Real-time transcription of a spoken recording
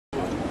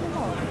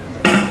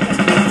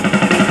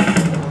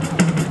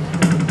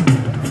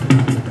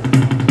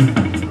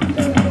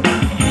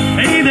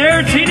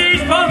We're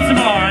Teenage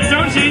Baltimore.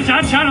 Don't change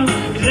our channel,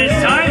 because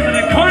it's time for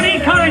the Corny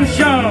Collins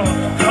Show.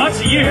 Brought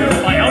to you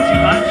by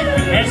Ultimate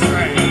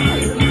Hairspray.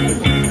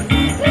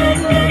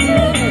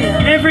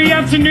 Every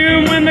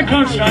afternoon when the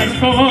clock strikes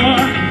 4,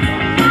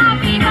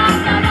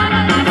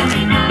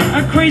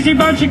 a crazy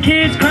bunch of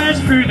kids crash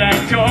through that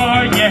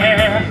door,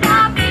 yeah.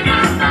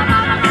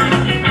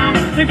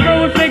 They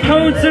go with their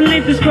coats and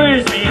leave the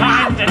squares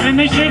behind, and then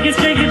they shake it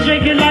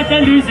like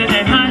they're losing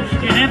their mind.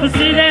 You never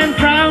see them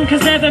frown, cause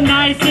they're the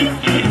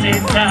nicest kids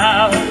in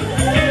town.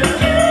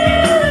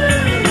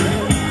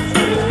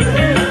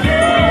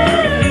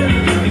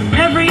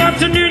 Every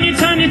afternoon you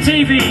turn your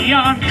TV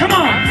on, come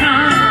on!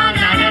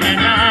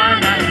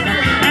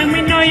 And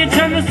we know you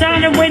turn the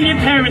sound up when your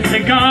parents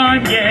are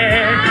gone,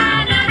 yeah.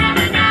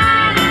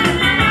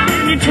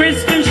 You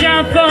twist and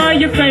shout for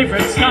your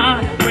favorite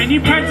star when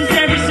you practice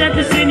every step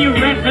that's in your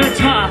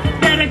repertoire.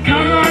 Better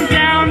come on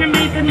down and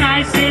meet the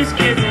nicest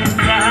kids in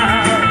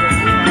town.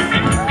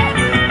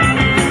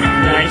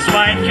 Nice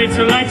white kids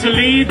who like to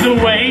lead the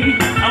way,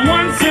 and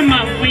once a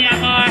month we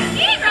have our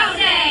Hero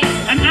Day.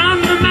 And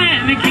I'm the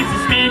man that keeps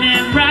it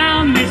spinning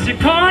round, Mr.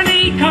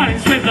 Corny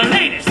Collins with the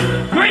latest,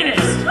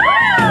 greatest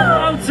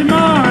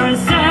Baltimore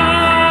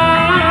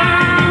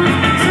sound.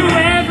 So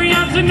every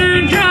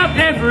afternoon drop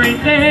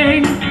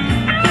everything.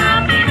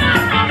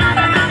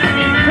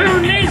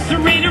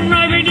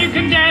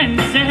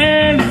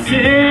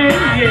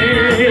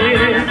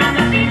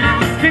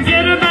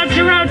 Forget about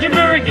your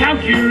algebra and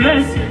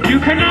calculus. You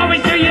can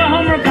always do your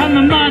homework on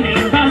the money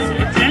bus.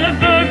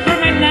 Telephone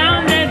from it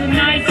now, they're the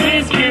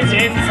nicest kids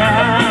in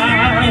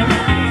town.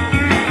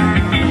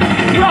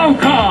 Roll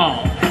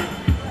call.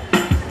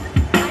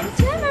 I'm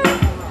Timmer.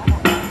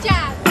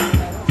 Jazz.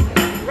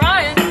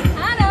 Ryan.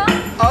 Anna.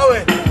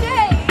 Owen.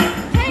 Jay.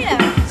 Taylor.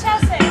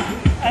 Chelsea.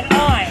 And I.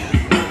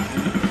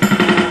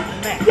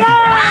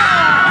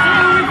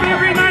 Yeah! So if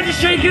every night you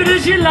shake it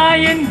as you lie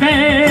in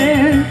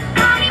bed,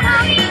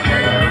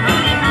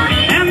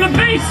 and the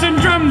bass and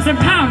drums are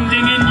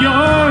pounding in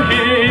your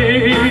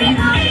head,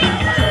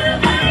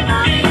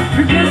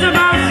 because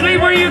about sleep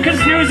where you can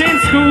snooze in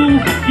school,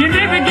 you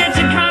never get